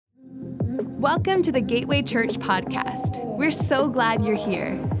Welcome to the Gateway Church podcast. We're so glad you're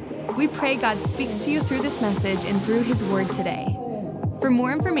here. We pray God speaks to you through this message and through His Word today. For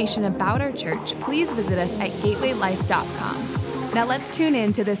more information about our church, please visit us at gatewaylife.com. Now let's tune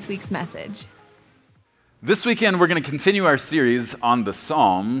in to this week's message. This weekend, we're going to continue our series on the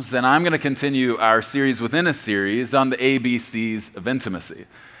Psalms, and I'm going to continue our series within a series on the ABCs of intimacy.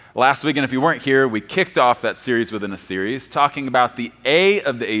 Last weekend, if you weren't here, we kicked off that series within a series talking about the A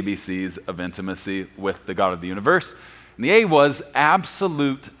of the ABCs of intimacy with the God of the universe. And the A was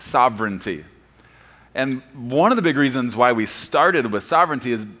absolute sovereignty. And one of the big reasons why we started with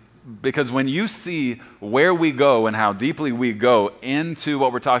sovereignty is because when you see where we go and how deeply we go into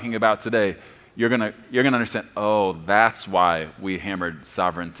what we're talking about today, you're gonna understand, oh, that's why we hammered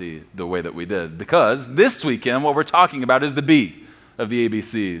sovereignty the way that we did. Because this weekend, what we're talking about is the B of the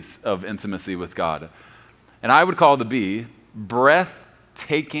ABCs of intimacy with God. And I would call the B,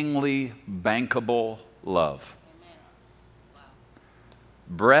 breathtakingly bankable love.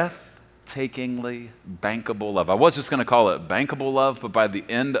 Breathtakingly bankable love. I was just going to call it bankable love, but by the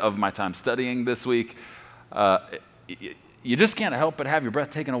end of my time studying this week, you just can't help but have your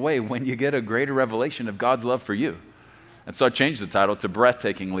breath taken away when you get a greater revelation of God's love for you. And so I changed the title to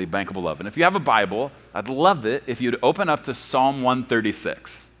Breathtakingly Bankable Love. And if you have a Bible, I'd love it if you'd open up to Psalm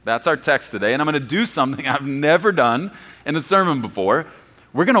 136. That's our text today. And I'm going to do something I've never done in the sermon before.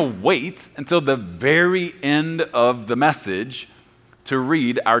 We're going to wait until the very end of the message to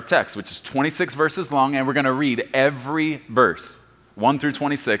read our text, which is 26 verses long. And we're going to read every verse, 1 through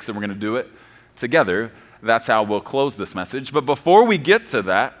 26, and we're going to do it together. That's how we'll close this message. But before we get to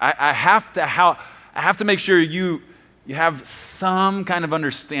that, I have to make sure you have some kind of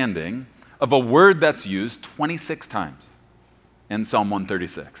understanding of a word that's used 26 times in Psalm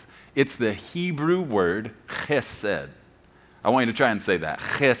 136. It's the Hebrew word chesed. I want you to try and say that,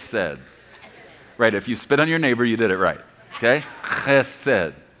 chesed. Right, if you spit on your neighbor, you did it right, okay?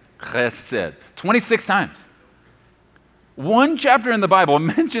 Chesed, chesed. 26 times. One chapter in the Bible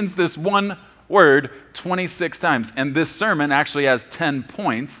mentions this one word 26 times, and this sermon actually has 10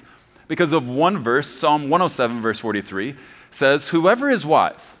 points because of one verse. Psalm 107 verse 43 says, "Whoever is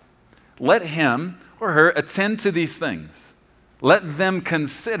wise, let him or her attend to these things. Let them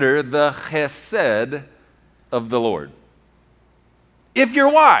consider the chesed of the Lord." If you're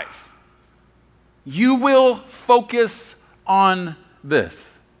wise, you will focus on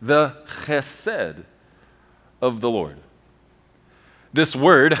this, the chesed of the Lord. This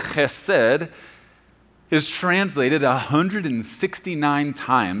word, chesed, is translated 169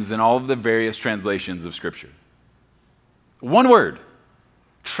 times in all of the various translations of Scripture. One word,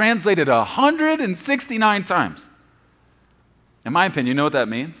 translated 169 times. In my opinion, you know what that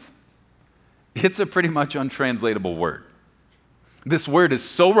means? It's a pretty much untranslatable word. This word is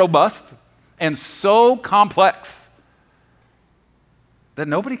so robust and so complex that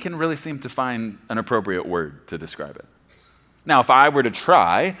nobody can really seem to find an appropriate word to describe it. Now, if I were to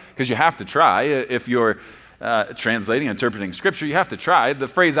try, because you have to try, if you're translating, interpreting Scripture, you have to try. The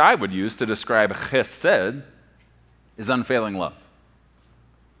phrase I would use to describe chesed is unfailing love.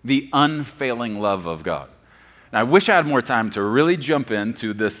 The unfailing love of God. Now, I wish I had more time to really jump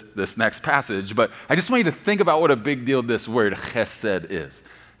into this next passage, but I just want you to think about what a big deal this word chesed is.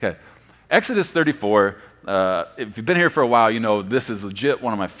 Okay, Exodus 34, if you've been here for a while, you know this is legit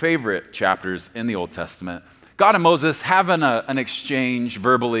one of my favorite chapters in the Old Testament. God and Moses having an exchange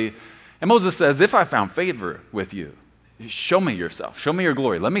verbally. And Moses says, "If I found favor with you, show me yourself. Show me your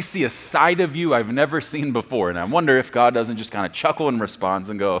glory. Let me see a side of you I've never seen before." And I wonder if God doesn't just kind of chuckle in response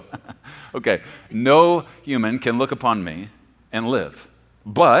and go, okay, no human can look upon me and live.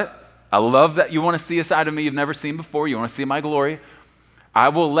 But I love that you want to see a side of me you've never seen before. You want to see my glory. I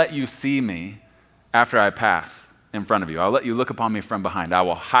will let you see me after I pass in front of you. I'll let you look upon me from behind. I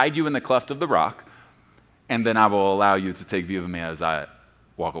will hide you in the cleft of the rock, and then I will allow you to take view of me as I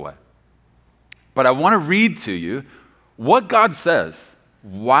walk away. But I want to read to you what God says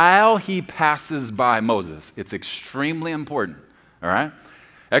while he passes by Moses. It's extremely important, all right?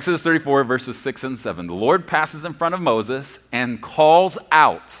 Exodus 34, verses 6 and 7. The Lord passes in front of Moses and calls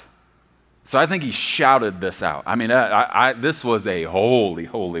out. So I think he shouted this out. I mean, this was a holy,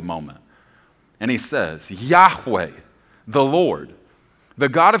 holy moment. And he says, "Yahweh, the Lord, the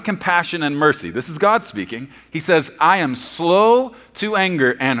God of compassion and mercy." This is God speaking. He says, "I am slow to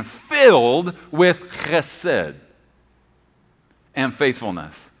anger and filled with chesed and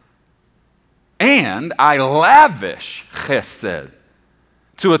faithfulness. And I lavish chesed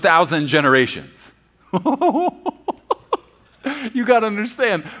to 1,000 generations." You got to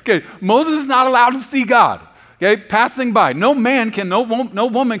understand. Okay, Moses is not allowed to see God. Okay, passing by. No man can, no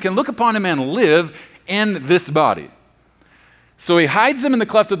woman can look upon him and live in this body. So he hides him in the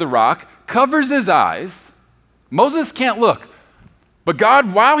cleft of the rock, covers his eyes. Moses can't look. But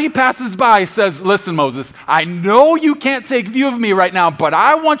God, while he passes by, says, listen, Moses, I know you can't take view of me right now, but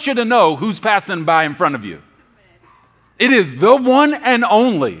I want you to know who's passing by in front of you. It is the one and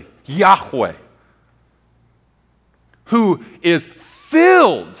only Yahweh, who is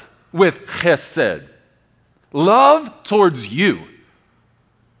filled with chesed, love towards you.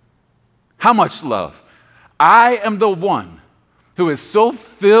 How much love? I am the one who is so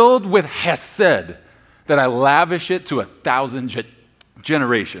filled with chesed that I lavish it to 1,000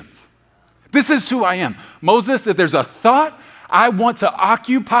 generations. This is who I am. Moses, if there's a thought, I want to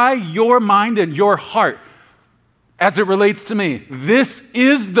occupy your mind and your heart as it relates to me. This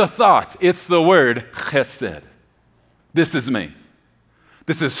is the thought. It's the word chesed. This is me.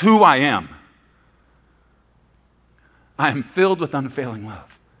 This is who I am. I am filled with unfailing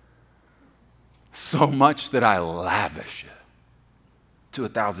love. So much that I lavish it to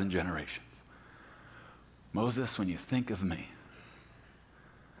 1,000 generations. Moses, when you think of me,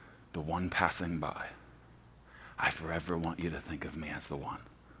 the one passing by, I forever want you to think of me as the one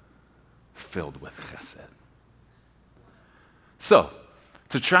filled with chesed. So,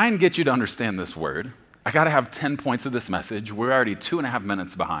 to try and get you to understand this word, I got to have 10 points of this message. We're already 2.5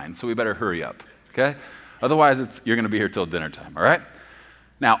 minutes behind, so we better hurry up, okay? Otherwise, you're going to be here till dinner time, all right?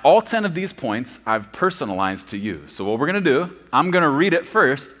 Now, all 10 of these points I've personalized to you. So what we're going to do, I'm going to read it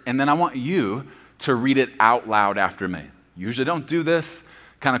first, and then I want you to read it out loud after me. Usually don't do this,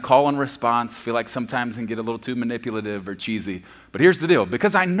 kind of call and response, feel like sometimes can get a little too manipulative or cheesy. But here's the deal,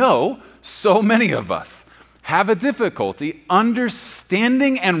 because I know so many of us have a difficulty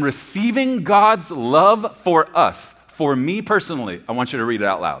understanding and receiving God's love for us. For me personally, I want you to read it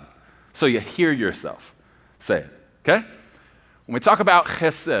out loud so you hear yourself say it, okay? When we talk about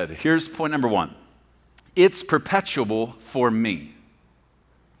chesed, here's point number 1. It's perpetual for me.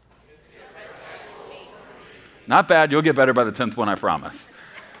 Not bad, you'll get better by the 10th one, I promise.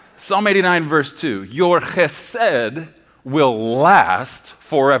 Psalm 89, verse 2, your chesed will last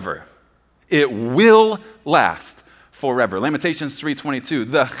forever. It will last forever. Lamentations 3:22,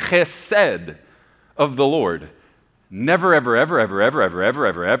 the chesed of the Lord never, ever, ever, ever, ever, ever, ever,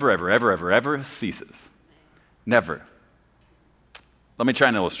 ever, ever, ever, ever, ever, ever ceases. Never. Let me try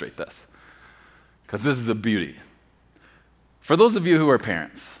and illustrate this, because this is a beauty. For those of you who are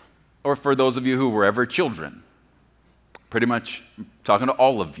parents, or for those of you who were ever children, pretty much talking to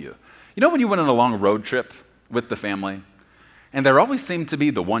all of you. You know when you went on a long road trip with the family, and there always seemed to be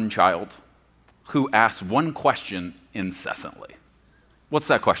the one child who asked one question incessantly. What's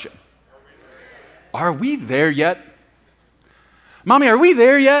that question? Are we there yet? Mommy, are we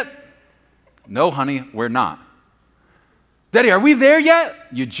there yet? No, honey, we're not. Daddy, are we there yet?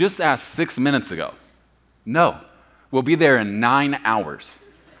 You just asked 6 minutes ago. No, we'll be there in 9 hours.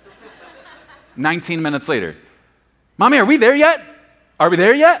 19 minutes later. Mommy, are we there yet? Are we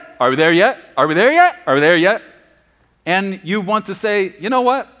there yet? Are we there yet? Are we there yet? Are we there yet? And you want to say, you know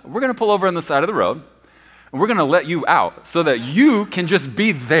what? We're going to pull over on the side of the road, and we're going to let you out so that you can just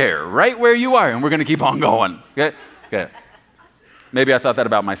be there, right where you are, and we're going to keep on going. Okay? Okay. Maybe I thought that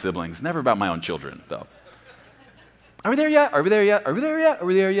about my siblings, never about my own children, though. Are we there yet? Are we there yet? Are we there yet? Are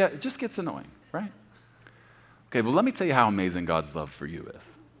we there yet? It just gets annoying, right? Okay, well, let me tell you how amazing God's love for you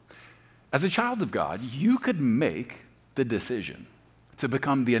is. As a child of God, you could make the decision to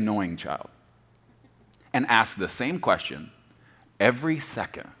become the annoying child and ask the same question every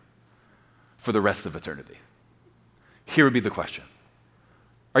second for the rest of eternity. Here would be the question.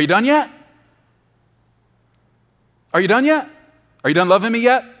 Are you done yet? Are you done yet? Are you done loving me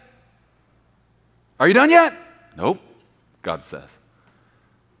yet? Are you done yet? Nope, God says.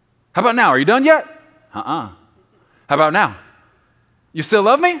 How about now? Are you done yet? How about now? You still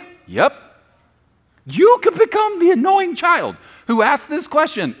love me? Yep. You could become the annoying child who asks this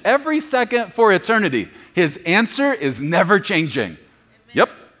question every second for eternity. His answer is never changing. Amen. Yep.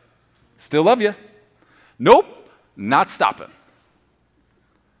 Still love you. Nope. Not stopping.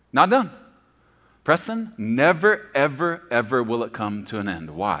 Not done. Preston, never, ever, ever will it come to an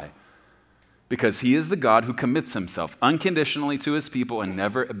end. Why? Because he is the God who commits himself unconditionally to his people and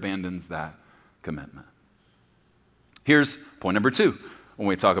never abandons that commitment. Here's point number 2 when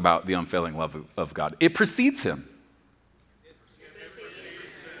we talk about the unfailing love of God. It precedes him.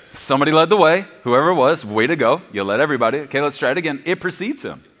 Somebody led the way, whoever it was, way to go. You led everybody. Okay, let's try it again. It precedes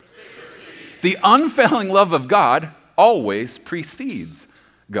him. The unfailing love of God always precedes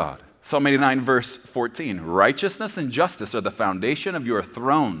God. Psalm 89, verse 14. Righteousness and justice are the foundation of your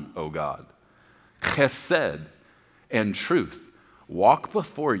throne, O God. Chesed and truth walk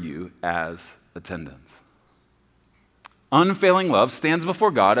before you as attendants. Unfailing love stands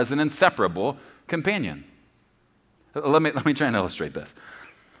before God as an inseparable companion. Let me try and illustrate this.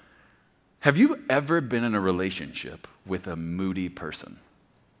 Have you ever been in a relationship with a moody person?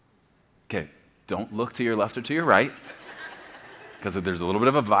 Okay, don't look to your left or to your right, because if there's a little bit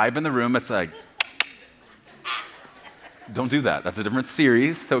of a vibe in the room, it's like, don't do that. That's a different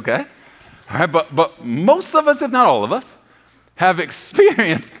series, okay? All right, but most of us, if not all of us, have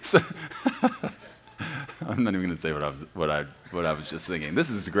experienced. I'm not even going to say what I was just thinking. This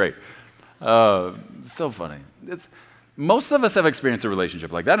is great. So funny. Most of us have experienced a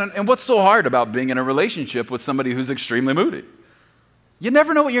relationship like that. And what's so hard about being in a relationship with somebody who's extremely moody? You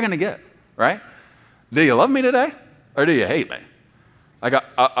never know what you're going to get, right? Do you love me today, or do you hate me? Like,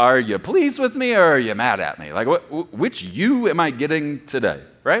 are you pleased with me, or are you mad at me? Like, which you am I getting today,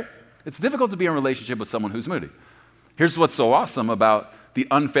 right? It's difficult to be in a relationship with someone who's moody. Here's what's so awesome about the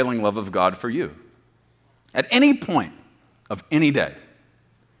unfailing love of God for you. At any point of any day,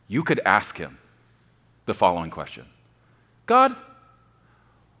 you could ask him the following question. God,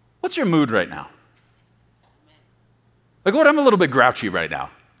 what's your mood right now? Like, Lord, I'm a little bit grouchy right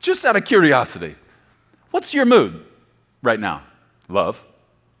now. Just out of curiosity. What's your mood right now? Love.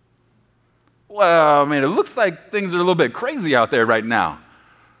 Well, I mean, it looks like things are a little bit crazy out there right now.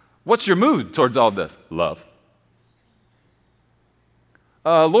 What's your mood towards all this? Love.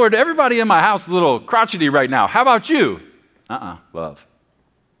 Lord, everybody in my house is a little crotchety right now. How about you? Love.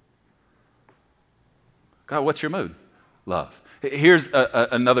 God, what's your mood? Love. Here's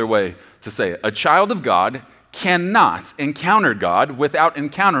another way to say it. A child of God cannot encounter God without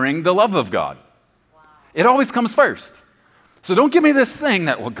encountering the love of God. Wow. It always comes first. So don't give me this thing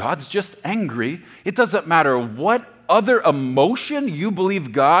that, well, God's just angry. It doesn't matter what other emotion you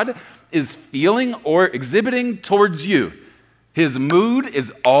believe God is feeling or exhibiting towards you. His mood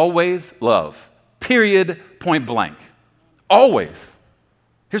is always love. Period, point blank. Always.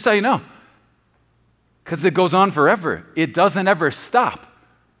 Here's how you know. Because it goes on forever. It doesn't ever stop.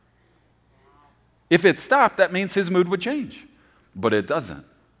 If it stopped, that means his mood would change. But it doesn't.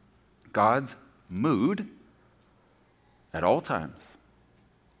 God's mood at all times.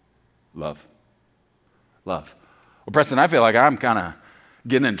 Love. Love. Well, Preston, I feel like I'm kind of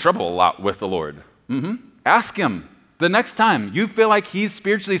getting in trouble a lot with the Lord. Ask him the next time you feel like he's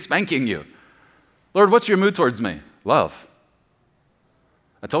spiritually spanking you. Lord, what's your mood towards me? Love.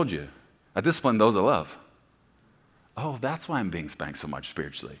 I told you. I discipline those I love. Oh, that's why I'm being spanked so much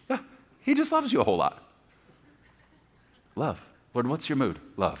spiritually. Yeah, he just loves you a whole lot. Love. Lord, what's your mood?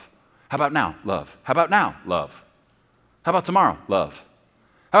 Love. How about now? Love. How about now? Love. How about tomorrow? Love.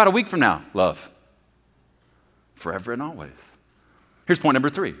 How about a week from now? Love. Forever and always. Here's point number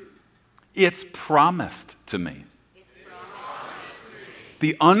 3. It's promised to me.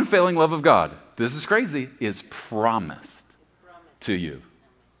 The unfailing love of God, this is crazy, is promised to you.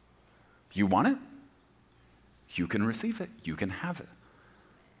 You want it? You can receive it. You can have it.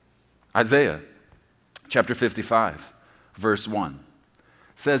 Isaiah chapter 55, verse 1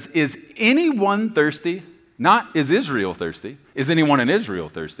 says, is anyone thirsty? Not is Israel thirsty. Is anyone in Israel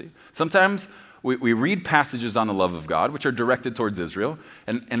thirsty? Sometimes we read passages on the love of God, which are directed towards Israel,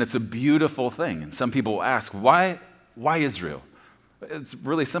 and it's a beautiful thing. And some people will ask, why Israel? It's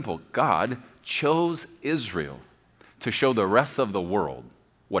really simple. God chose Israel to show the rest of the world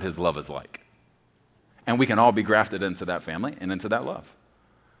what his love is like. And we can all be grafted into that family and into that love.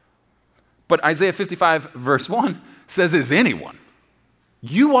 But Isaiah 55, verse 1 says, is anyone.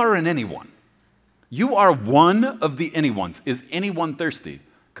 You are an anyone. You are one of the anyones. Is anyone thirsty?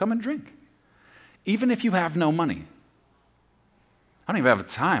 Come and drink. Even if you have no money. I don't even have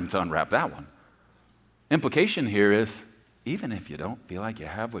time to unwrap that one. Implication here is, even if you don't feel like you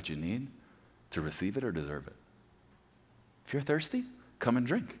have what you need to receive it or deserve it. If you're thirsty, come and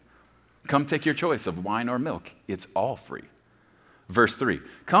drink. Come take your choice of wine or milk. It's all free. Verse 3,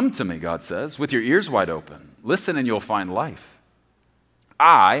 come to me, God says, with your ears wide open. Listen and you'll find life.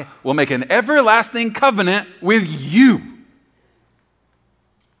 I will make an everlasting covenant with you.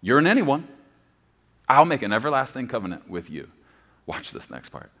 You're an anyone. I'll make an everlasting covenant with you. Watch this next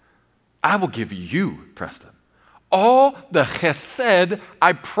part. I will give you, Preston, all the chesed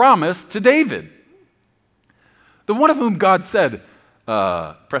I promised to David. The one of whom God said,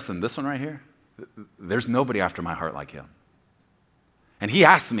 Preston, this one right here, there's nobody after my heart like him. And he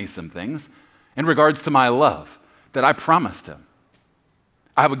asked me some things in regards to my love that I promised him.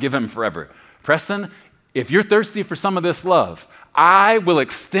 I would give him forever. Preston, if you're thirsty for some of this love, I will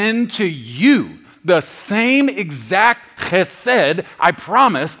extend to you the same exact chesed I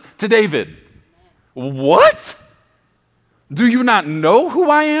promised to David. What? Do you not know who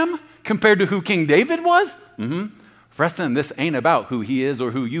I am compared to who King David was? Preston, this ain't about who he is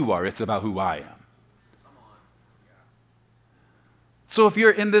or who you are. It's about who I am. So if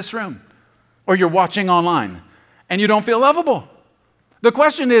you're in this room or you're watching online and you don't feel lovable, the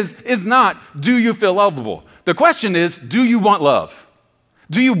question is not, do you feel lovable? The question is, do you want love?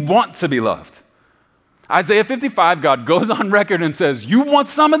 Do you want to be loved? Isaiah 55, God goes on record and says, you want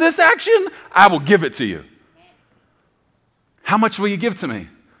some of this action? I will give it to you. How much will you give to me?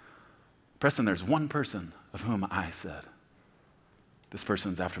 Preston, there's one person of whom I said, this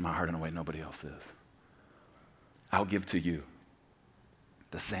person's after my heart in a way nobody else is. I'll give to you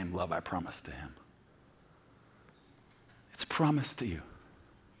the same love I promised to him. It's promised to you.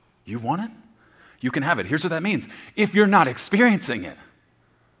 You want it? You can have it. Here's what that means. If you're not experiencing it,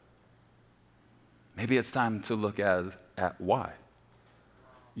 maybe it's time to look at why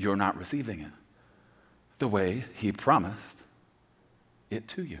you're not receiving it the way he promised it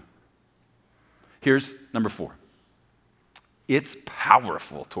to you. Here's number 4. It's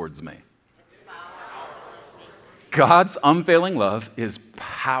powerful towards me. God's unfailing love is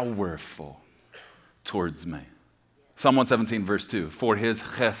powerful towards me. Psalm 117, verse 2. For his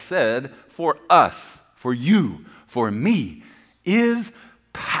chesed, for us, for you, for me, is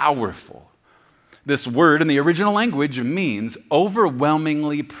powerful. This word in the original language means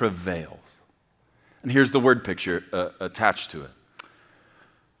overwhelmingly prevails. And here's the word picture attached to it.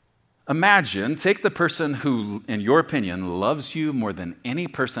 Imagine, take the person who, in your opinion, loves you more than any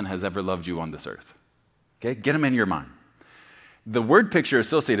person has ever loved you on this earth. Okay, get them in your mind. The word picture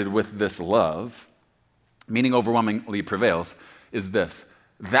associated with this love, meaning overwhelmingly prevails, is this.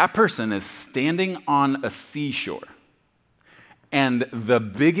 That person is standing on a seashore, and the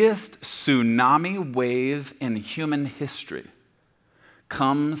biggest tsunami wave in human history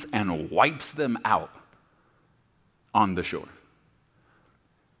comes and wipes them out on the shore.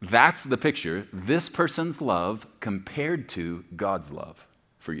 That's the picture, this person's love compared to God's love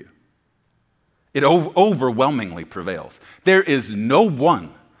for you. It overwhelmingly prevails. There is no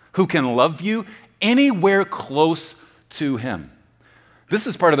one who can love you anywhere close to him. This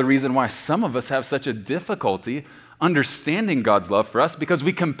is part of the reason why some of us have such a difficulty understanding God's love for us, because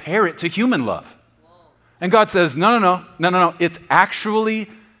we compare it to human love. And God says, no, it's actually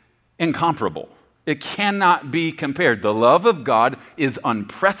incomparable. It cannot be compared. The love of God is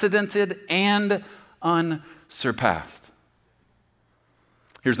unprecedented and unsurpassed.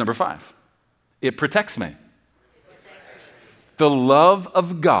 Here's number 5. It protects me. The love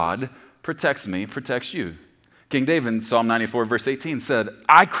of God protects me, protects you. King David in Psalm 94, verse 18 said,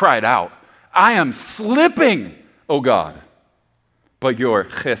 I cried out, I am slipping, O God, but your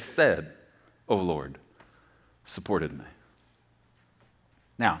chesed, O Lord, supported me.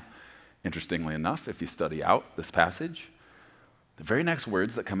 Now, interestingly enough, if you study out this passage, the very next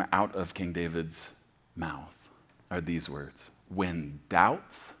words that come out of King David's mouth are these words. When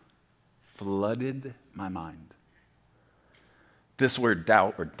doubts flooded my mind. This word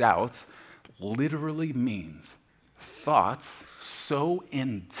doubt or doubts literally means thoughts so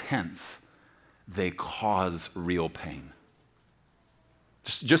intense they cause real pain.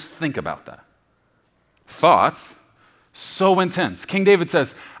 Just think about that. Thoughts so intense. King David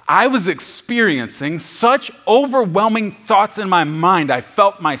says, I was experiencing such overwhelming thoughts in my mind, I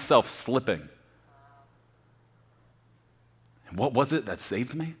felt myself slipping. And what was it that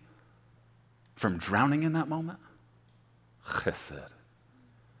saved me from drowning in that moment? Chesed.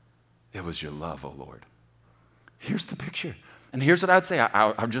 It was your love, O Lord. Here's the picture. And here's what I'd say.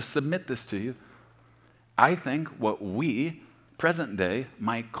 I'll just submit this to you. I think what we, present day,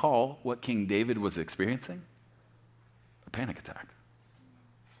 might call what King David was experiencing a panic attack.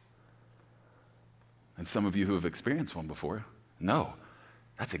 And some of you who have experienced one before know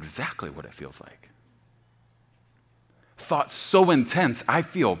that's exactly what it feels like. Thoughts so intense, I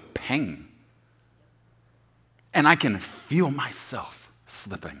feel pain. And I can feel myself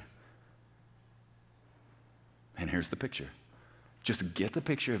slipping. And here's the picture. Just get the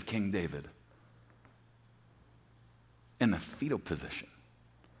picture of King David in the fetal position,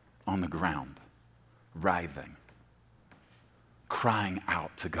 on the ground, writhing, crying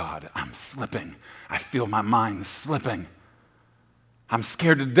out to God, I'm slipping. I feel my mind slipping. I'm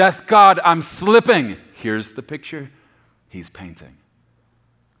scared to death, God, I'm slipping. Here's the picture he's painting.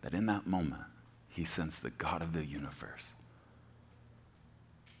 That in that moment, he sensed the God of the universe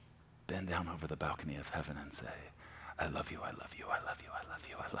bend down over the balcony of heaven and say, I love you, I love you, I love you, I love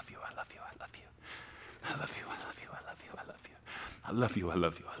you, I love you, I love you, I love you. I love you, I love you, I love you, I love you. I love you, I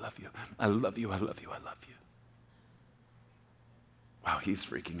love you, I love you. I love you, I love you, I love you. Wow, he's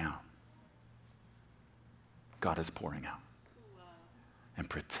freaking out. God is pouring out. and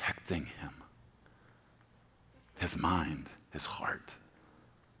protecting him. His mind, his heart,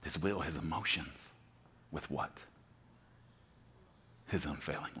 his will, his emotions. With what? His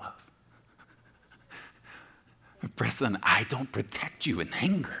unfailing love. Preston, I don't protect you in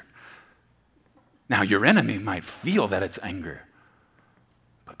anger. Now, your enemy might feel that it's anger,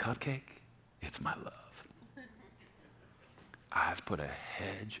 but Cupcake, it's my love. I've put a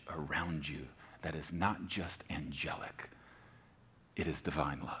hedge around you that is not just angelic, it is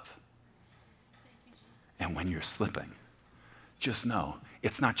divine love. And when you're slipping, just know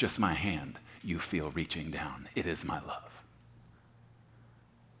it's not just my hand you feel reaching down, it is my love.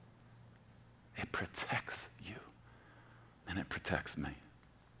 It protects you. And it protects me.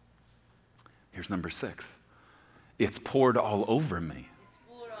 Here's number 6. It's poured all over me.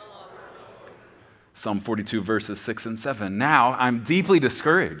 Psalm 42, verses 6 and 7. Now I'm deeply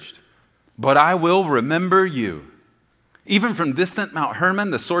discouraged, but I will remember you. Even from distant Mount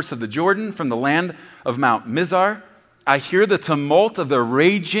Hermon, the source of the Jordan, from the land of Mount Mizar, I hear the tumult of the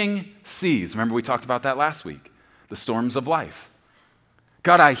raging seas. Remember, we talked about that last week. The storms of life.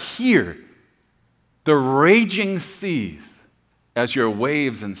 God, I hear the raging seas as your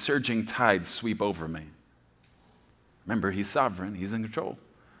waves and surging tides sweep over me. Remember, he's sovereign. He's in control.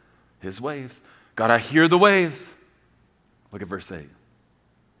 His waves. God, I hear the waves. Look at verse 8.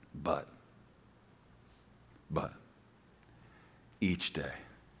 But each day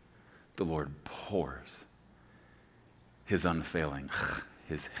the Lord pours his unfailing,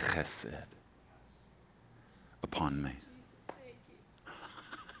 his chesed upon me.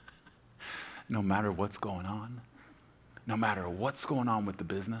 No matter what's going on, no matter what's going on with the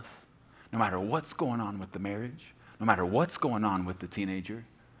business, no matter what's going on with the marriage, no matter what's going on with the teenager,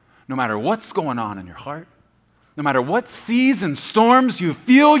 no matter what's going on in your heart, no matter what seas and storms you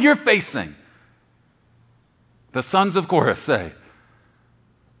feel you're facing, the sons of Korah say,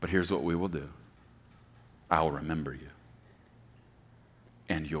 but here's what we will do. I'll remember you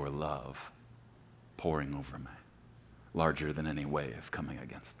and your love pouring over me, larger than any wave coming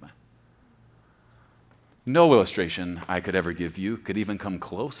against me. No illustration I could ever give you could even come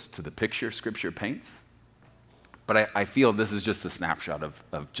close to the picture Scripture paints. But I feel this is just a snapshot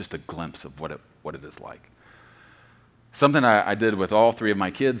of just a glimpse of what it is like. Something I did with all 3 of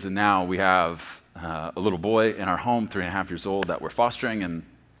my kids, and now we have a little boy in our home, 3.5 years old, that we're fostering,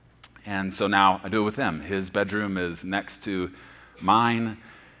 and so now I do it with him. His bedroom is next to mine,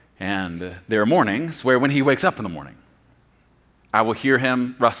 and there are mornings where when he wakes up in the morning, I will hear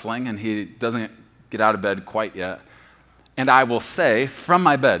him rustling, and he doesn't get out of bed quite yet. And I will say from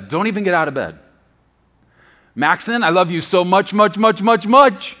my bed, don't even get out of bed. Maxon, I love you so much, much, much, much,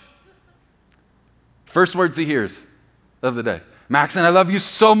 much. First words he hears of the day. Maxon, I love you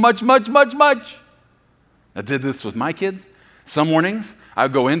so much, much, much, much. I did this with my kids. Some mornings I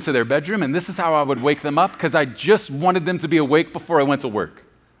would go into their bedroom and this is how I would wake them up because I just wanted them to be awake before I went to work.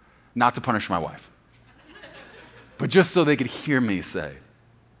 Not to punish my wife, but just so they could hear me say.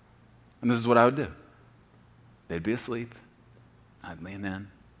 And this is what I would do. They'd be asleep. I'd lean in,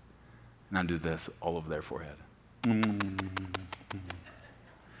 and I'd do this all over their forehead. And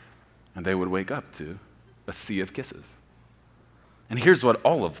they would wake up to a sea of kisses. And here's what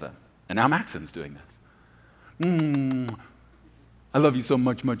all of them, and now Maxon's doing this. I love you so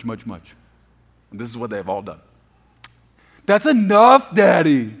much, much, much, much. And this is what they've all done. That's enough,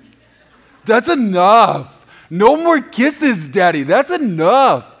 Daddy. That's enough. No more kisses, Daddy. That's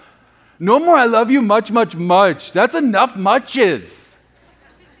enough. No more I love you much, much, much. That's enough muches.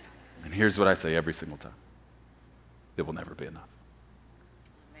 And here's what I say every single time. It will never be enough.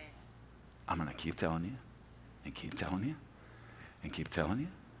 I'm going to keep telling you and keep telling you and keep telling you.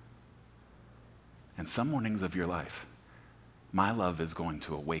 And some mornings of your life, my love is going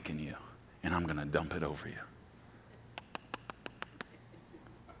to awaken you and I'm going to dump it over you.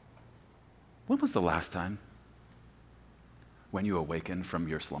 When was the last time when you awakened from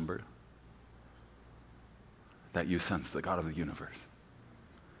your slumber that you sensed the God of the universe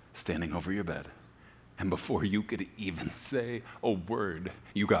standing over your bed, and before you could even say a word,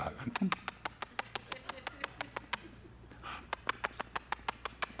 you got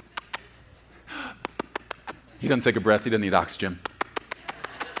he doesn't take a breath, he doesn't need oxygen.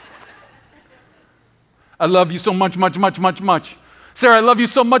 I love you so much, much, much, much, much. Sarah, I love you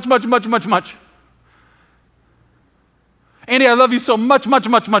so much, much, much, much, much. Andy, I love you so much, much,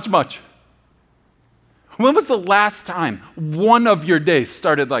 much, much, much. When was the last time one of your days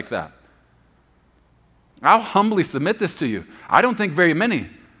started like that? I'll humbly submit this to you. I don't think very many,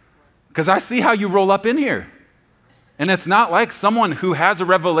 because I see how you roll up in here. And it's not like someone who has a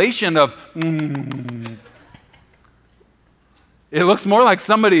revelation of, It looks more like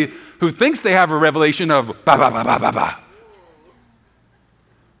somebody who thinks they have a revelation of ba ba ba ba ba ba.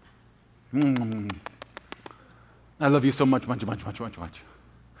 I love you so much, much, much, much, much, much.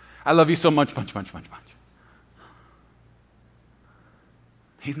 I love you so much, much, much, much, much.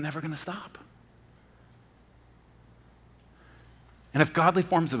 He's never going to stop. And if godly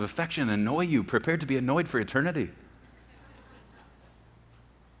forms of affection annoy you, prepare to be annoyed for eternity.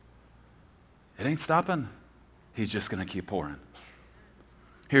 It ain't stopping. He's just going to keep pouring.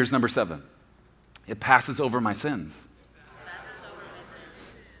 Here's number 7. It passes over my sins.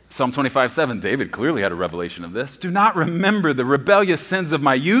 Psalm 25:7, David clearly had a revelation of this. Do not remember the rebellious sins of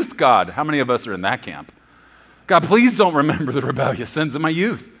my youth, God. How many of us are in that camp? God, please don't remember the rebellious sins of my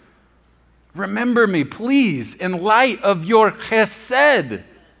youth. Remember me, please, in light of your chesed.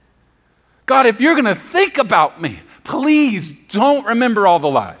 God, if you're going to think about me, please don't remember all the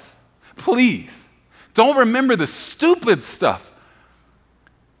lies. Please. Don't remember the stupid stuff.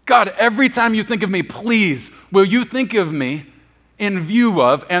 God, every time you think of me, please, will you think of me in view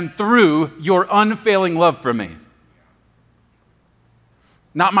of and through your unfailing love for me?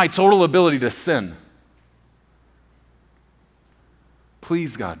 Not my total ability to sin.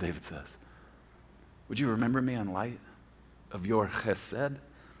 Please, God, David says, would you remember me in light of your chesed?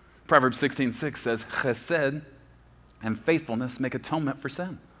 Proverbs 16:6 says, chesed and faithfulness make atonement for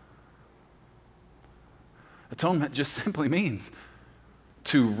sin. Atonement just simply means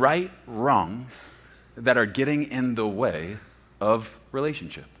to right wrongs that are getting in the way of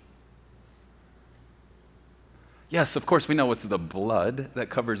relationship. Yes, of course, we know it's the blood that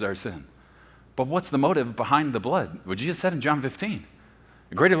covers our sin. But what's the motive behind the blood? What Jesus said in John 15.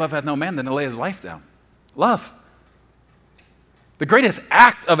 A greater love hath no man than to lay his life down. Love. The greatest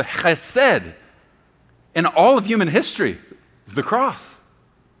act of chesed in all of human history is the cross.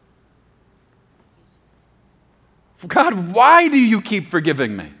 God, why do you keep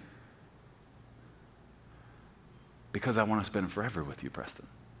forgiving me? Because I want to spend forever with you, Preston.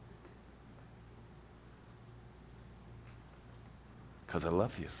 Because I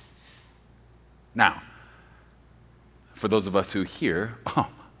love you. Now, for those of us who hear, oh,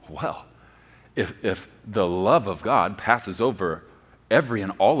 well, if the love of God passes over every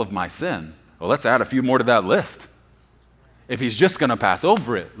and all of my sin, well, let's add a few more to that list. If he's just going to pass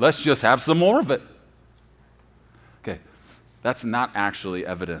over it, let's just have some more of it. Okay, that's not actually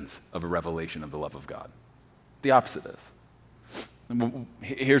evidence of a revelation of the love of God. The opposite is.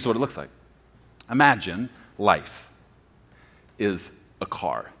 Here's what it looks like. Imagine life is a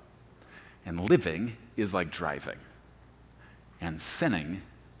car, and living is like driving, and sinning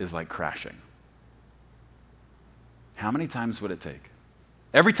is like crashing. How many times would it take?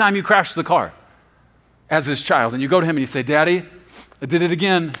 Every time you crash the car as his child, and you go to him and you say, Daddy, I did it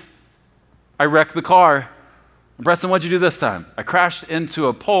again. I wrecked the car. Preston, what'd you do this time? I crashed into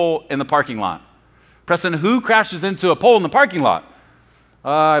a pole in the parking lot. Preston, who crashes into a pole in the parking lot?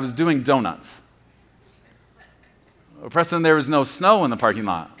 I was doing donuts. Preston, there was no snow in the parking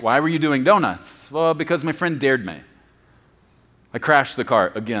lot. Why were you doing donuts? Well, because my friend dared me. I crashed the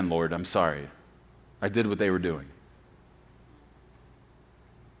car. Again, Lord, I'm sorry. I did what they were doing.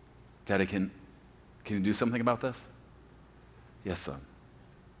 Daddy, can you do something about this? Yes, son.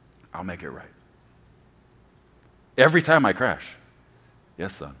 I'll make it right. Every time I crash,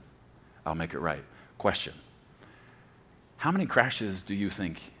 yes, son, I'll make it right. Question: how many crashes do you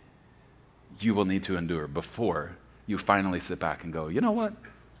think you will need to endure before you finally sit back and go, you know what?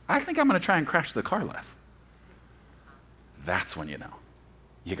 I think I'm going to try and crash the car less. That's when you know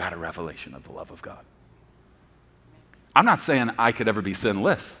you got a revelation of the love of God. I'm not saying I could ever be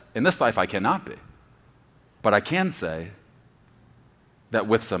sinless. In this life, I cannot be. But I can say that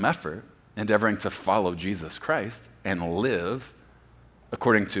with some effort, endeavoring to follow Jesus Christ and live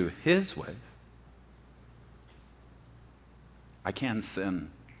according to his ways, I can sin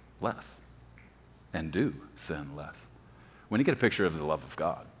less and do sin less. When you get a picture of the love of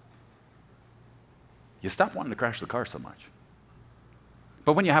God, you stop wanting to crash the car so much.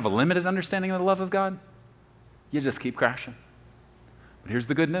 But when you have a limited understanding of the love of God, you just keep crashing. But here's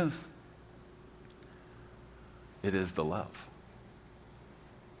the good news. It is the love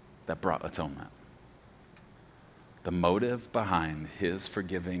that brought atonement. The motive behind his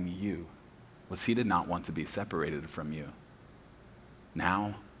forgiving you was he did not want to be separated from you,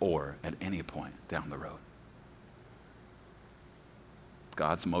 now or at any point down the road.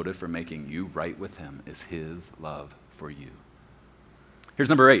 God's motive for making you right with him is his love for you. Here's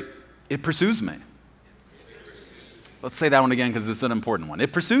number 8. It pursues me. Let's say that one again because it's an important one.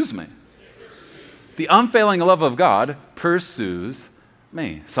 It pursues me. The unfailing love of God pursues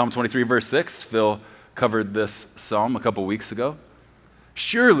me. Psalm 23, verse 6, Phil covered this psalm a couple weeks ago.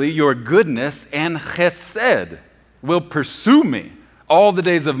 Surely your goodness and chesed will pursue me all the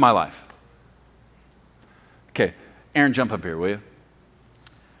days of my life. Okay, Aaron, jump up here, will you?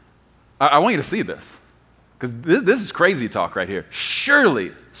 I want you to see this, because this is crazy talk right here.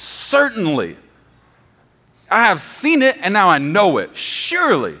 Surely, certainly, I have seen it and now I know it.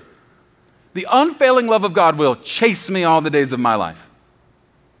 Surely, the unfailing love of God will chase me all the days of my life.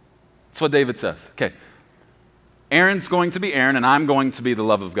 That's what David says. Okay, Aaron's going to be Aaron and I'm going to be the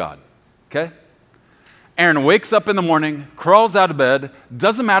love of God. Okay? Aaron wakes up in the morning, crawls out of bed,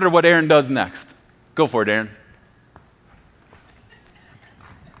 doesn't matter what Aaron does next. Go for it, Aaron.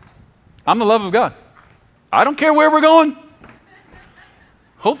 I'm the love of God. I don't care where we're going.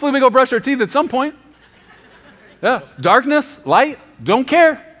 Hopefully we go brush our teeth at some point. Yeah, darkness, light, don't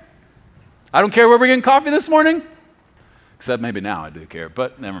care. I don't care where we're getting coffee this morning. Except maybe now I do care,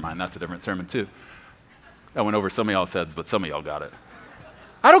 but never mind, that's a different sermon too. That went over some of y'all's heads, but some of y'all got it.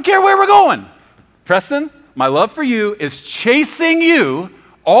 I don't care where we're going. Preston, my love for you is chasing you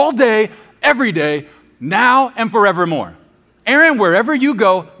all day, every day, now and forevermore. Aaron, wherever you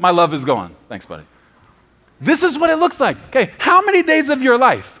go, my love is going. Thanks, buddy. This is what it looks like. Okay, how many days of your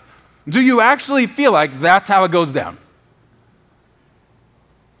life do you actually feel like that's how it goes down?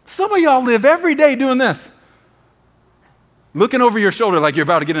 Some of y'all live every day doing this. Looking over your shoulder like you're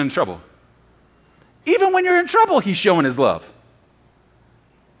about to get in trouble. Even when you're in trouble, he's showing his love.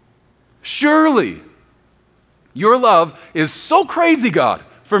 Surely, your love is so crazy, God,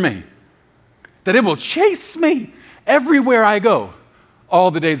 for me, that it will chase me everywhere I go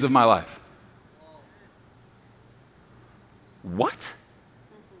all the days of my life. What?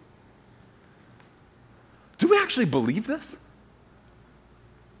 Do we actually believe this?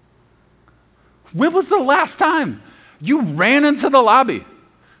 When was the last time you ran into the lobby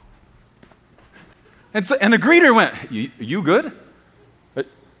and the greeter went, you good?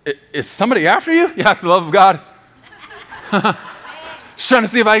 Is somebody after you? Yeah, the love of God. Just trying to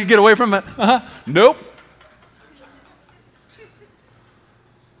see if I could get away from it. Nope.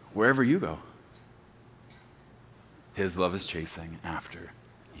 Wherever you go, his love is chasing after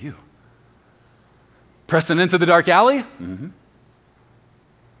you. Pressing into the dark alley? Mm-hmm.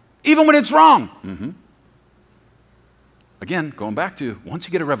 Even when it's wrong? Mm-hmm. Again, going back to, once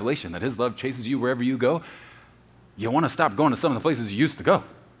you get a revelation that his love chases you wherever you go, you want to stop going to some of the places you used to go.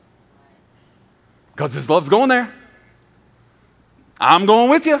 Because his love's going there. I'm going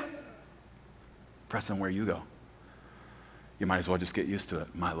with you. Pressing where you go. You might as well just get used to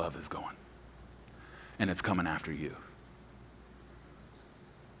it. My love is going. And it's coming after you.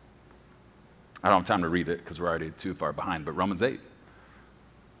 I don't have time to read it because we're already too far behind, but Romans 8.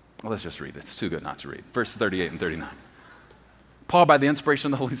 Well, let's just read it. It's too good not to read. Verse 38 and 39. Paul, by the inspiration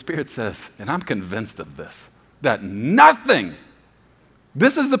of the Holy Spirit, says, and I'm convinced of this, that nothing,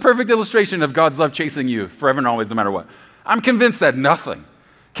 this is the perfect illustration of God's love chasing you forever and always, no matter what. I'm convinced that nothing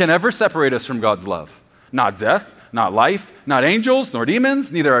can ever separate us from God's love. Not death, not life, not angels, nor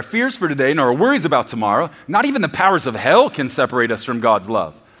demons, neither our fears for today, nor our worries about tomorrow. Not even the powers of hell can separate us from God's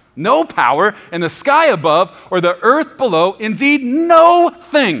love. No power in the sky above or the earth below, indeed no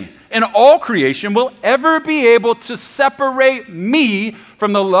thing in all creation will ever be able to separate me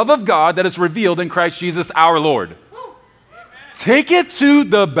from the love of God that is revealed in Christ Jesus our Lord. Take it to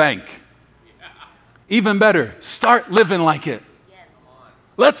the bank. Even better, start living like it.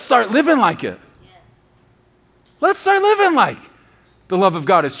 Let's start living like it. Let's start living like the love of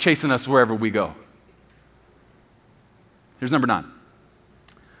God is chasing us wherever we go. Here's number 9.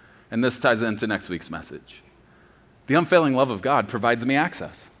 And this ties into next week's message. The unfailing love of God provides me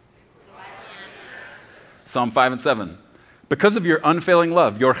access. Psalm 5 and 7. Because of your unfailing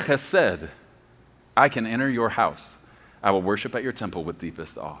love, your chesed, I can enter your house. I will worship at your temple with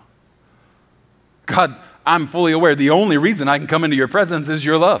deepest awe. God, I'm fully aware the only reason I can come into your presence is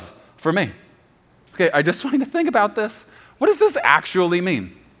your love for me. Okay, I just want you to think about this. What does this actually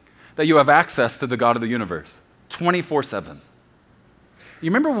mean? That you have access to the God of the universe 24/7. You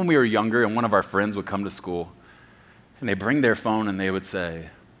remember when we were younger and one of our friends would come to school and they bring their phone and they would say,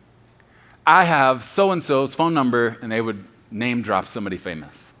 I have so-and-so's phone number, and they would name drop somebody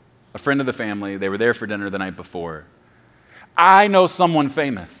famous. A friend of the family, they were there for dinner the night before. I know someone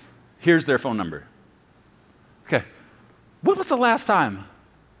famous. Here's their phone number. Okay, when was the last time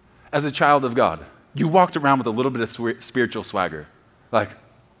as a child of God you walked around with a little bit of spiritual swagger? Like,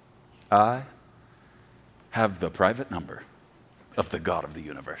 I have the private number of the God of the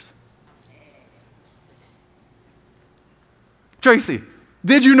universe. Tracy,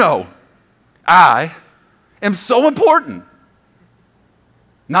 did you know I am so important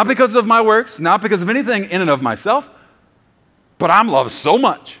Not because of my works, not because of anything in and of myself, but I'm loved so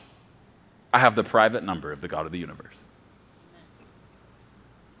much. I have the private number of the God of the universe.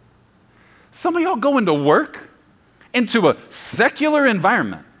 Some of y'all go into work, into a secular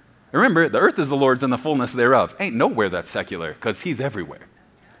environment. Remember, the earth is the Lord's and the fullness thereof. Ain't nowhere that's secular because he's everywhere.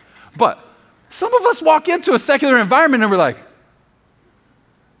 But some of us walk into a secular environment and we're like,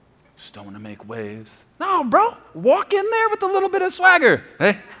 just don't want to make waves. No, bro, walk in there with a little bit of swagger.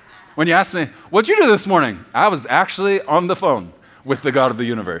 Hey, when you ask me, what'd you do this morning? I was actually on the phone with the God of the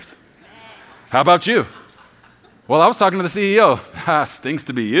universe. How about you? Well, I was talking to the CEO. Stinks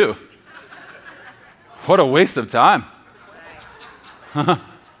to be you. What a waste of time.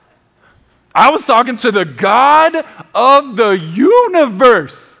 I was talking to the God of the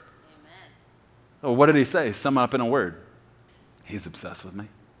universe. Oh, what did he say? Sum it up in a word. He's obsessed with me.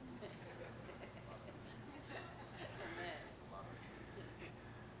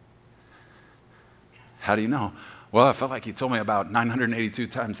 How do you know? Well, I felt like he told me about 982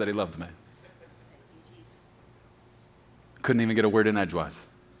 times that he loved me. Couldn't even get a word in edgewise.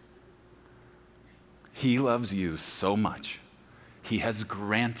 He loves you so much. He has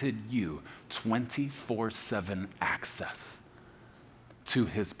granted you 24/7 access to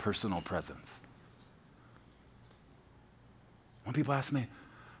his personal presence. When people ask me,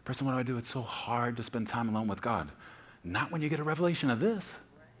 Preston, what do I do? It's so hard to spend time alone with God. Not when you get a revelation of this.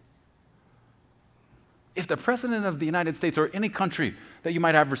 If the president of the United States or any country that you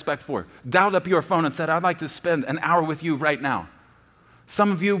might have respect for dialed up your phone and said, I'd like to spend an hour with you right now,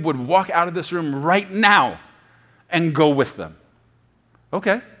 some of you would walk out of this room right now and go with them.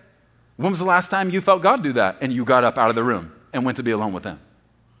 Okay. When was the last time you felt God do that and you got up out of the room and went to be alone with him?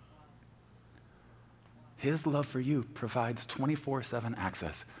 His love for you provides 24/7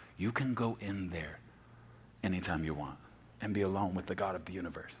 access. You can go in there anytime you want and be alone with the God of the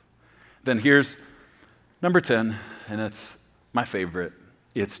universe. Then here's number 10, and it's my favorite.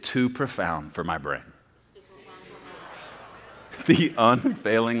 It's too profound for my brain. The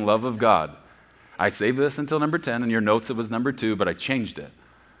unfailing love of God. I saved this until number 10. In your notes it was number 2, but I changed it.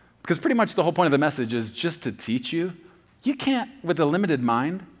 Because pretty much the whole point of the message is just to teach you. You can't, with a limited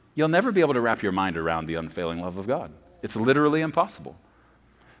mind, you'll never be able to wrap your mind around the unfailing love of God. It's literally impossible.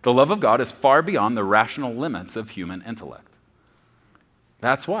 The love of God is far beyond the rational limits of human intellect.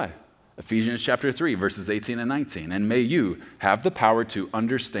 That's why. Ephesians chapter 3, verses 18 and 19. And may you have the power to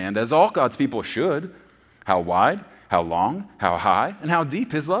understand, as all God's people should, how wide, how long, how high, and how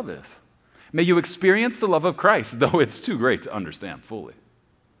deep his love is. May you experience the love of Christ, though it's too great to understand fully.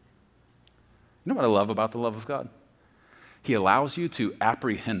 You know what I love about the love of God? He allows you to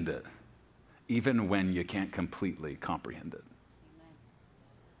apprehend it, even when you can't completely comprehend it.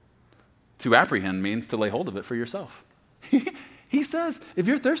 To apprehend means to lay hold of it for yourself. He says, if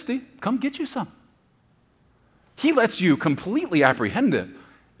you're thirsty, come get you some. He lets you completely apprehend it,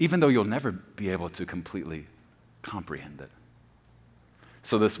 even though you'll never be able to completely comprehend it.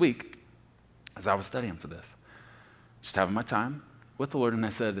 So this week, as I was studying for this, just having my time with the Lord, and I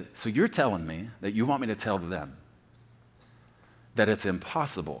said, so you're telling me that you want me to tell them that it's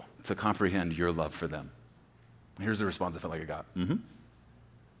impossible to comprehend your love for them? And here's the response I felt like I got.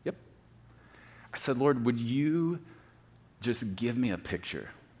 Yep. I said, Lord, would you just give me a picture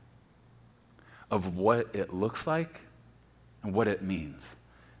of what it looks like and what it means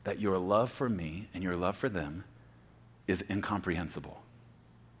that your love for me and your love for them is incomprehensible.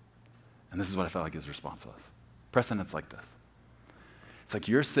 And this is what I felt like his response was. Preston, it's like this. It's like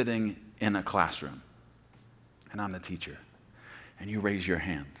you're sitting in a classroom and I'm the teacher and you raise your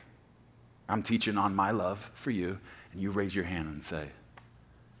hand. I'm teaching on my love for you and you raise your hand and say,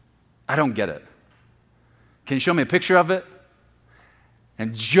 I don't get it. Can you show me a picture of it?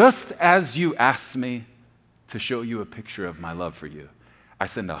 And just as you asked me to show you a picture of my love for you, I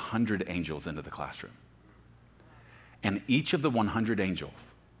send 100 angels into the classroom. And each of the 100 angels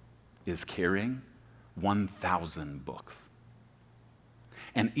is carrying 1,000 books.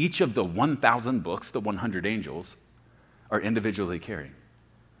 And each of the 1,000 books, the 100 angels, are individually carrying.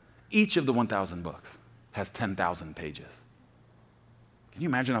 Each of the 1,000 books has 10,000 pages. Can you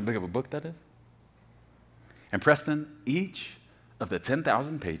imagine how big of a book that is? And Preston, each of the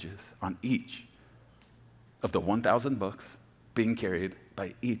 10,000 pages on each of the 1,000 books being carried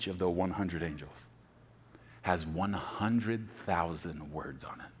by each of the 100 angels has 100,000 words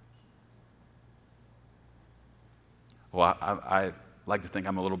on it. Well, I like to think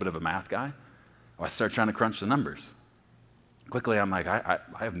I'm a little bit of a math guy. I start trying to crunch the numbers. Quickly, I'm like, I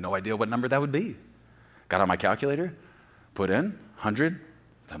have no idea what number that would be. Got on my calculator, put in 100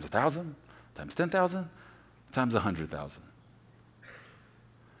 times 1,000 times 10,000 times 100,000.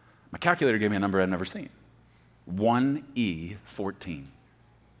 My calculator gave me a number I'd never seen. 1E14.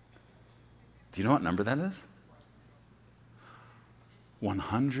 Do you know what number that is?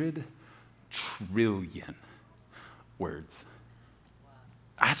 100 trillion words.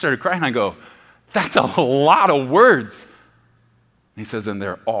 I started crying. I go, that's a lot of words. And he says, and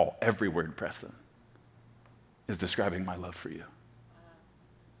they're all, every word, Preston, is describing my love for you.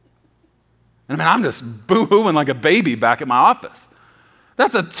 And I mean, I'm just boo-hooing like a baby back at my office.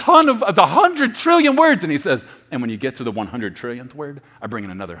 That's a ton of the 100 trillion words. And he says, and when you get to the 100 trillionth word, I bring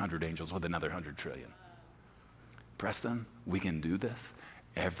in another 100 angels with another 100 trillion. Preston, we can do this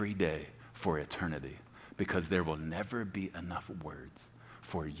every day for eternity because there will never be enough words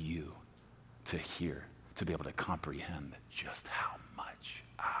for you to hear, to be able to comprehend just how much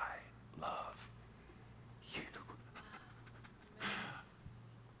I love you.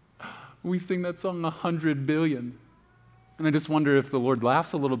 We sing that song 100 billion. And I just wonder if the Lord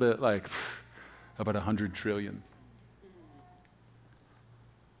laughs a little bit like, how about 100 trillion?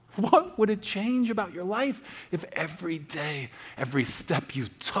 What would it change about your life if every day, every step you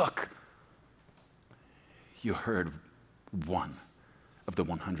took, you heard one of the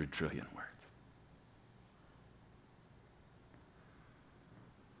 100 trillion words?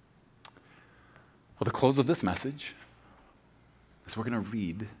 Well, the close of this message is we're going to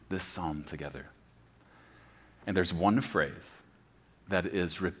read this psalm together. And there's one phrase that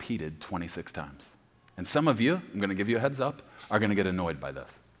is repeated 26 times. And some of you, I'm going to give you a heads up, are going to get annoyed by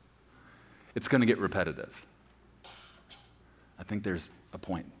this. It's going to get repetitive. I think there's a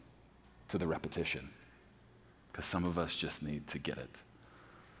point to the repetition because some of us just need to get it.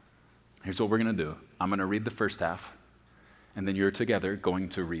 Here's what we're going to do. I'm going to read the first half, and then you're together going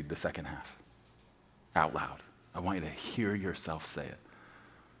to read the second half out loud. I want you to hear yourself say it.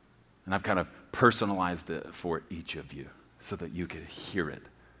 And I've kind of personalized it for each of you so that you could hear it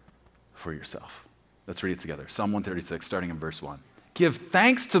for yourself. Let's read it together. Psalm 136, starting in verse 1. Give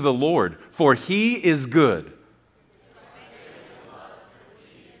thanks to the Lord, for he is good.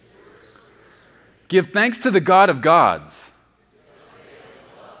 Give thanks to the God of gods.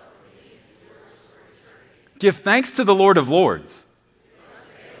 Give thanks to the Lord of lords.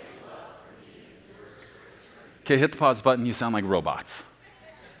 Okay, hit the pause button. You sound like robots.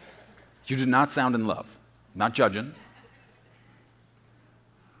 You do not sound in love. Not judging.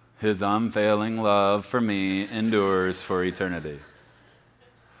 His unfailing love for me endures for eternity.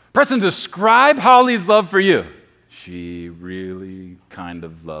 Preston, describe Holly's love for you. She really kind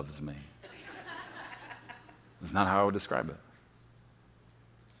of loves me. That's not how I would describe it.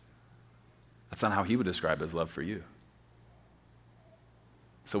 That's not how he would describe his love for you.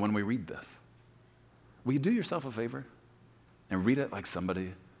 So when we read this, will you do yourself a favor and read it like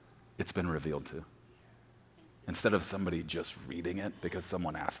somebody it's been revealed to, instead of somebody just reading it because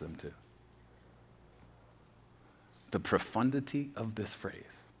someone asked them to? The profundity of this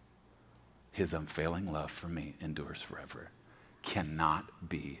phrase, his unfailing love for me endures forever, cannot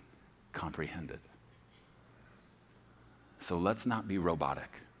be comprehended. So let's not be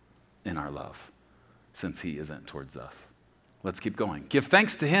robotic in our love, since he isn't towards us. Let's keep going. Give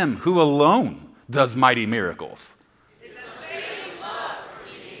thanks to him who alone does mighty miracles.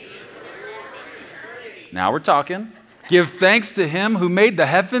 Now we're talking. Give thanks to him who made the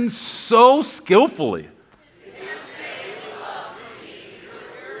heavens so skillfully.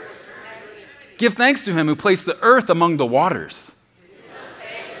 Give thanks to him who placed the earth among the waters.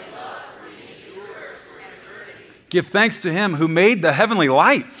 Give thanks to him who made the heavenly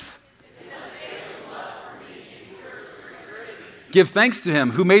lights. Give thanks to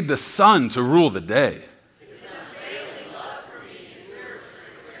him who made the sun to rule the day.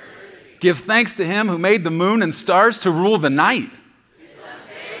 Give thanks to him who made the moon and stars to rule the night.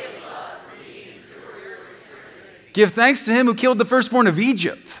 Give thanks to him who killed the firstborn of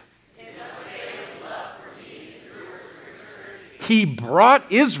Egypt. He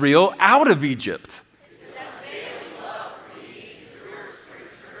brought Israel out of Egypt.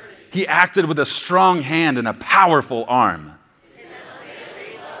 He acted with a strong hand and a powerful arm.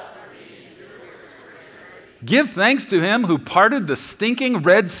 Give thanks to him who parted the stinking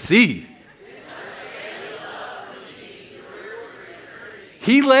Red Sea.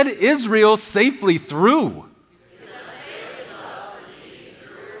 He led Israel safely through.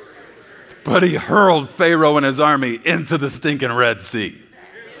 But he hurled Pharaoh and his army into the stinking Red Sea.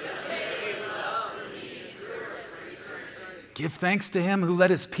 Give thanks to him who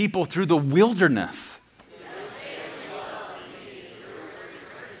led his people through the wilderness.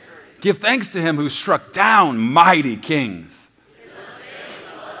 Give thanks to him who struck down mighty kings.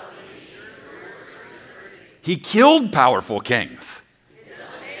 He killed powerful kings.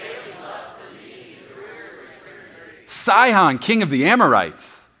 Sihon, king of the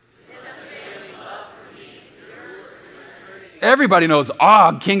Amorites. Everybody knows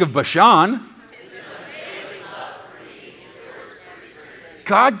Og, king of Bashan.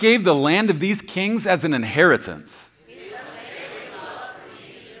 God gave the land of these kings as an inheritance,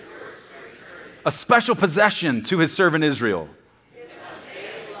 a special possession to his servant Israel.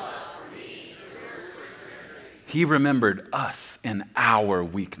 He remembered us in our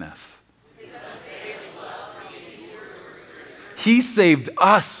weakness. He saved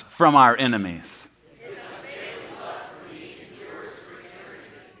us from our enemies.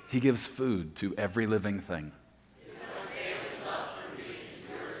 He gives food to every living thing.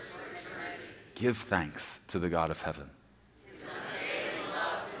 Give thanks to the God of heaven.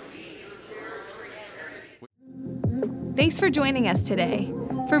 Thanks for joining us today.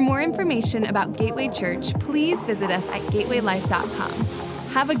 For more information about Gateway Church, please visit us at gatewaylife.com.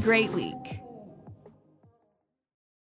 Have a great week.